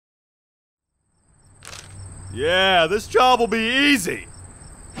Yeah, this job will be easy.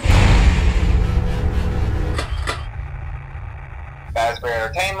 Fazebear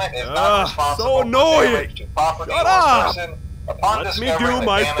Entertainment is not responsible so annoying. for damage to property Shut or up. person upon Let me discovering do the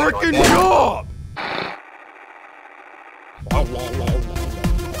my damage or frickin' damage. job.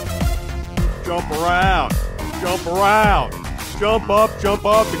 Jump around, jump around, jump up,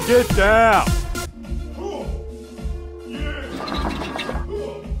 and get down.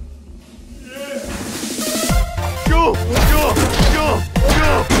 Jump, jump, jump,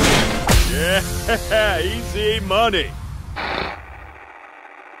 jump. Yeah, easy money.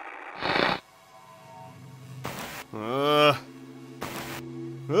 Come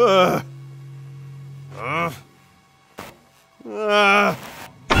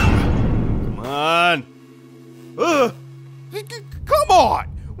on. Come on!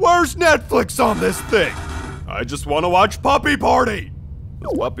 Where's Netflix on this thing? I just want to watch Puppy Party.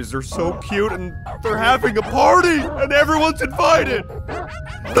 Those puppies are so cute and they're having a party and everyone's invited.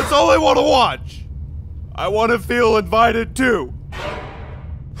 That's all I want to watch. I want to feel invited too.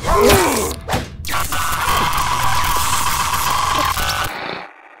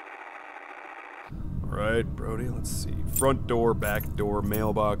 Alright, Brody, let's see. Front door, back door,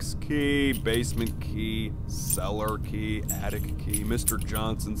 mailbox key, basement key, cellar key, attic key, Mr.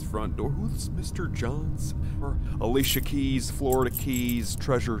 Johnson's front door. Who's Mr. Johnson? Alicia Keys, Florida Keys,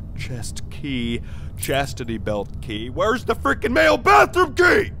 treasure chest key, chastity belt key. Where's the frickin' male bathroom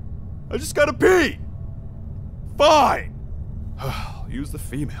key? I just gotta pee. Fine. I'll use the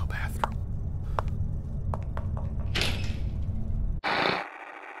female bathroom.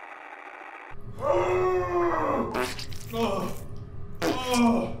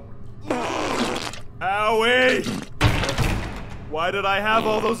 Owie! Why did I have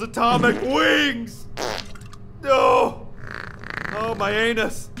all those atomic wings? No! Oh, my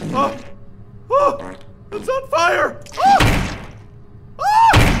anus. Oh! Oh! It's on fire! Oh!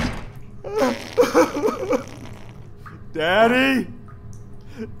 Ah! Daddy?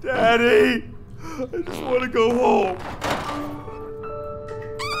 Daddy? I just want to go home.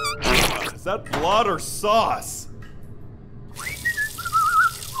 Is that blood or sauce?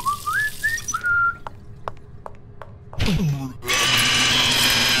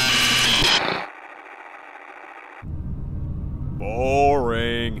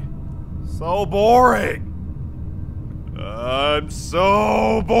 Boring. So boring. I'm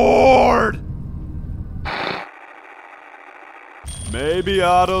so bored. Maybe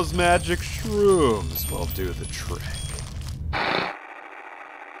Otto's magic shrooms will do the trick.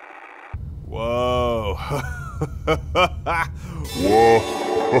 Whoa. Whoa.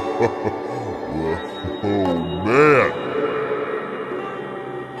 Oh, man.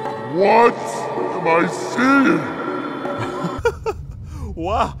 What am I seeing?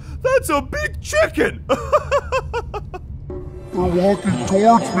 Wow, that's a big chicken! They're walking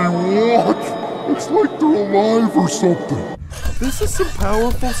towards me, what? It's like they're alive or something. This is some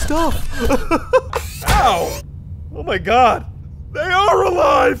powerful stuff. Ow! Oh my god, they are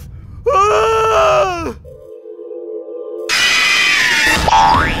alive! Ah!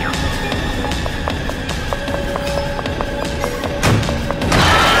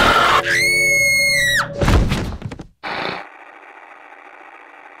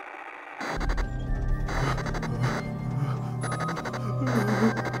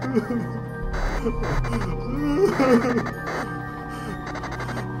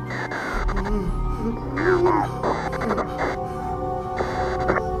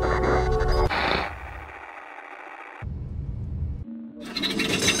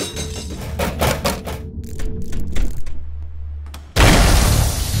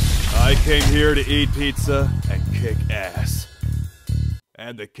 I came here to eat pizza and kick ass.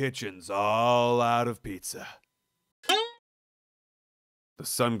 And the kitchen's all out of pizza. The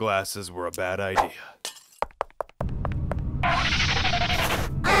sunglasses were a bad idea.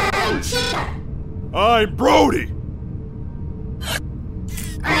 I'm Chica. I'm Brody!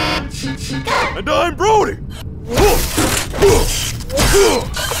 I'm Chica. And I'm Brody!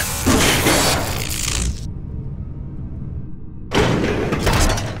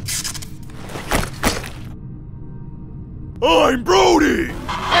 I'm Brody!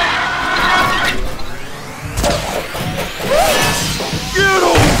 Get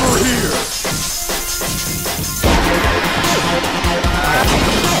over here!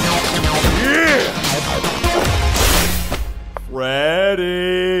 Yeah!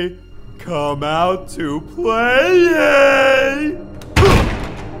 Freddy, come out to play!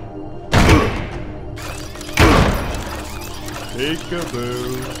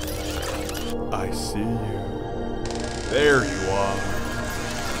 Peekaboo, I see you. There you are.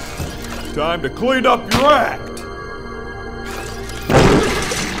 Time to clean up your act.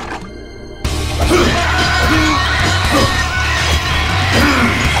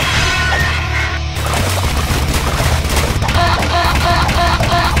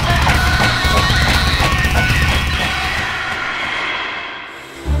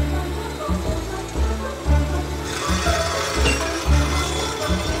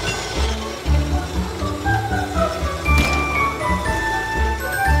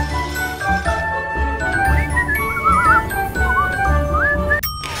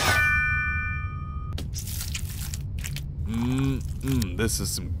 This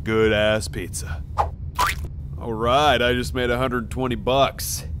is some good-ass pizza. Alright, I just made 120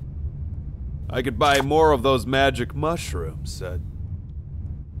 bucks. I could buy more of those magic mushrooms.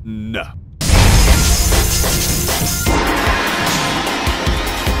 No.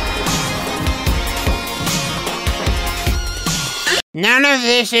 None of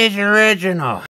this is original.